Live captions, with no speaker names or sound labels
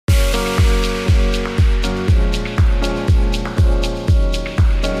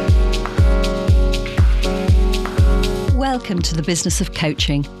Welcome to the Business of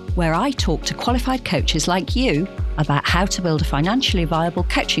Coaching, where I talk to qualified coaches like you about how to build a financially viable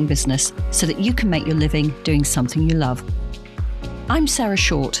coaching business so that you can make your living doing something you love. I'm Sarah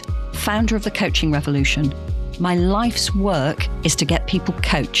Short, founder of the Coaching Revolution. My life's work is to get people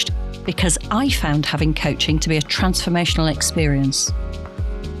coached because I found having coaching to be a transformational experience.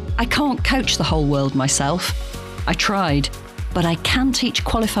 I can't coach the whole world myself. I tried. But I can teach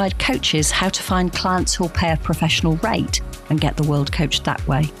qualified coaches how to find clients who'll pay a professional rate and get the world coached that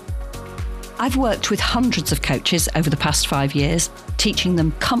way. I've worked with hundreds of coaches over the past 5 years, teaching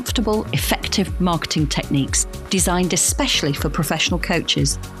them comfortable, effective marketing techniques designed especially for professional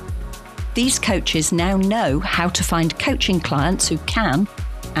coaches. These coaches now know how to find coaching clients who can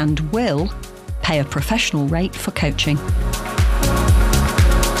and will pay a professional rate for coaching.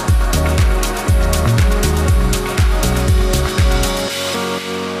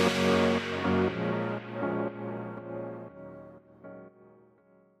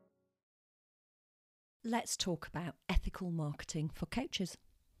 Let's talk about ethical marketing for coaches.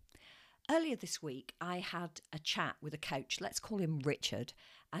 Earlier this week, I had a chat with a coach. Let's call him Richard.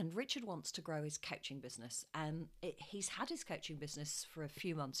 And Richard wants to grow his coaching business. He's had his coaching business for a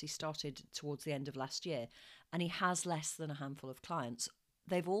few months. He started towards the end of last year, and he has less than a handful of clients.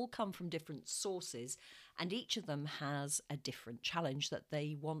 They've all come from different sources, and each of them has a different challenge that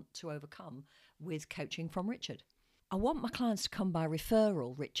they want to overcome with coaching from Richard. I want my clients to come by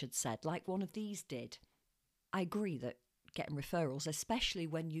referral, Richard said, like one of these did. I agree that getting referrals, especially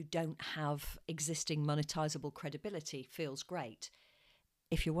when you don't have existing monetizable credibility, feels great.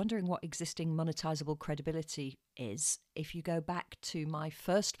 If you're wondering what existing monetizable credibility is, if you go back to my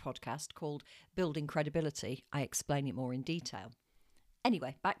first podcast called Building Credibility, I explain it more in detail.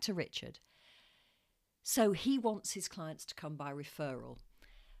 Anyway, back to Richard. So he wants his clients to come by referral.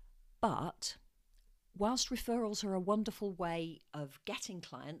 But whilst referrals are a wonderful way of getting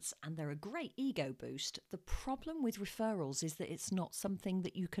clients and they're a great ego boost, the problem with referrals is that it's not something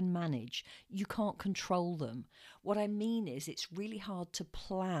that you can manage. You can't control them. What I mean is it's really hard to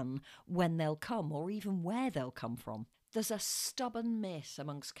plan when they'll come or even where they'll come from. There's a stubborn myth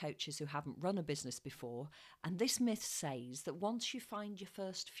amongst coaches who haven't run a business before, and this myth says that once you find your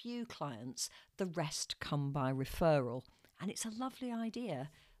first few clients, the rest come by referral. And it's a lovely idea,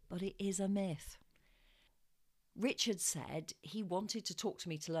 but it is a myth. Richard said he wanted to talk to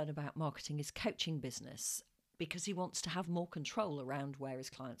me to learn about marketing his coaching business because he wants to have more control around where his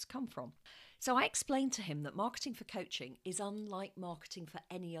clients come from. So I explained to him that marketing for coaching is unlike marketing for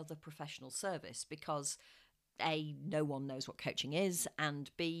any other professional service because A, no one knows what coaching is,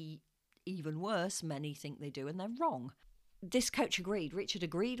 and B, even worse, many think they do and they're wrong. This coach agreed, Richard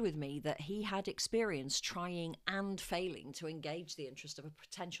agreed with me that he had experience trying and failing to engage the interest of a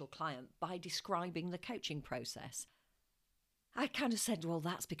potential client by describing the coaching process. I kind of said, well,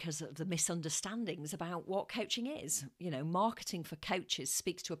 that's because of the misunderstandings about what coaching is. You know, marketing for coaches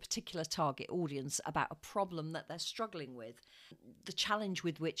speaks to a particular target audience about a problem that they're struggling with. The challenge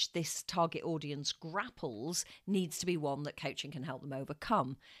with which this target audience grapples needs to be one that coaching can help them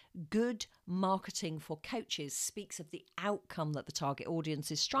overcome. Good marketing for coaches speaks of the outcome that the target audience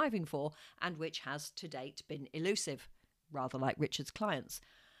is striving for and which has to date been elusive, rather like Richard's clients.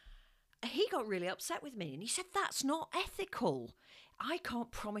 He got really upset with me and he said, that's not ethical. I can't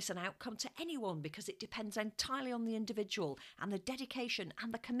promise an outcome to anyone because it depends entirely on the individual and the dedication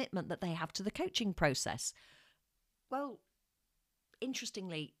and the commitment that they have to the coaching process. Well,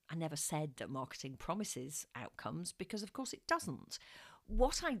 interestingly, I never said that marketing promises outcomes because of course it doesn't.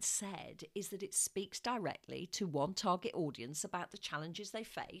 What I'd said is that it speaks directly to one target audience about the challenges they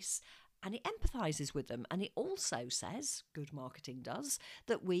face, and it empathises with them. And it also says, good marketing does,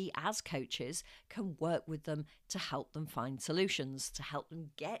 that we as coaches can work with them to help them find solutions, to help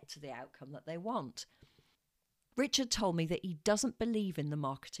them get to the outcome that they want. Richard told me that he doesn't believe in the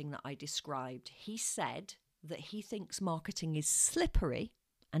marketing that I described. He said that he thinks marketing is slippery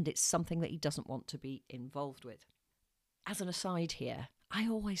and it's something that he doesn't want to be involved with. As an aside here, I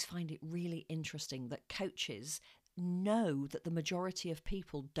always find it really interesting that coaches know that the majority of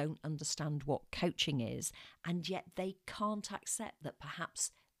people don't understand what coaching is, and yet they can't accept that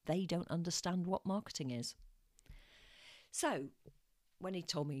perhaps they don't understand what marketing is. So when he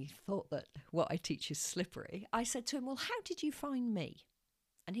told me he thought that what I teach is slippery, I said to him, well, how did you find me?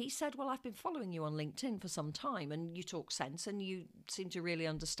 And he said, well, I've been following you on LinkedIn for some time and you talk sense and you seem to really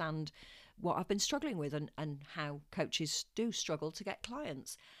understand what I've been struggling with and how coaches do struggle to get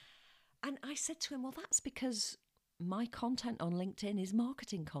clients. And I said to him, well, that's because my content on LinkedIn is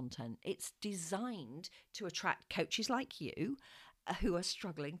marketing content. It's designed to attract coaches like you who are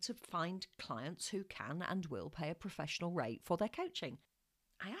struggling to find clients who can and will pay a professional rate for their coaching.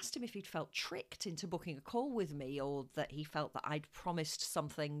 I asked him if he'd felt tricked into booking a call with me, or that he felt that I'd promised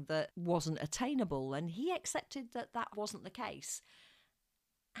something that wasn't attainable, and he accepted that that wasn't the case.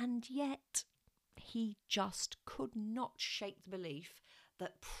 And yet he just could not shake the belief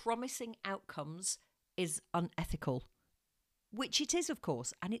that promising outcomes is unethical, which it is, of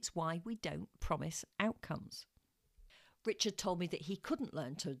course, and it's why we don't promise outcomes. Richard told me that he couldn't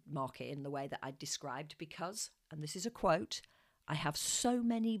learn to market in the way that I'd described because, and this is a quote, "I have so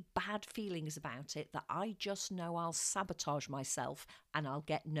many bad feelings about it that I just know I'll sabotage myself and I'll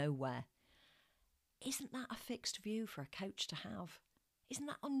get nowhere." Isn't that a fixed view for a coach to have? Isn't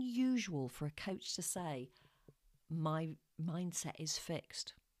that unusual for a coach to say, my mindset is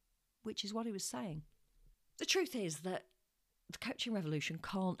fixed? Which is what he was saying. The truth is that the coaching revolution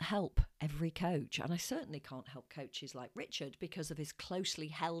can't help every coach, and I certainly can't help coaches like Richard because of his closely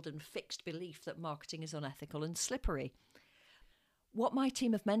held and fixed belief that marketing is unethical and slippery. What my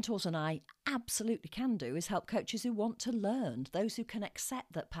team of mentors and I absolutely can do is help coaches who want to learn, those who can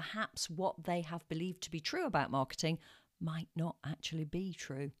accept that perhaps what they have believed to be true about marketing might not actually be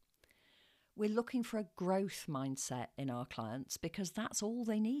true. We're looking for a growth mindset in our clients because that's all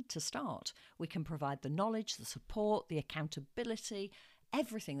they need to start. We can provide the knowledge, the support, the accountability,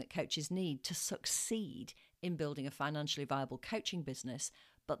 everything that coaches need to succeed in building a financially viable coaching business,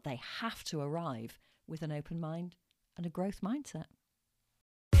 but they have to arrive with an open mind and a growth mindset.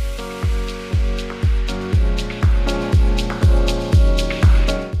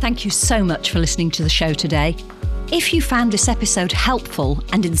 Thank you so much for listening to the show today. If you found this episode helpful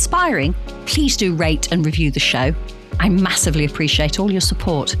and inspiring, please do rate and review the show. I massively appreciate all your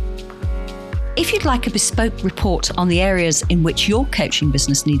support. If you'd like a bespoke report on the areas in which your coaching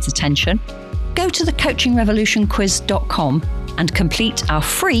business needs attention, go to thecoachingrevolutionquiz.com and complete our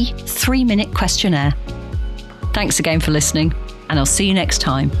free 3-minute questionnaire. Thanks again for listening, and I'll see you next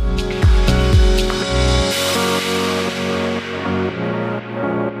time.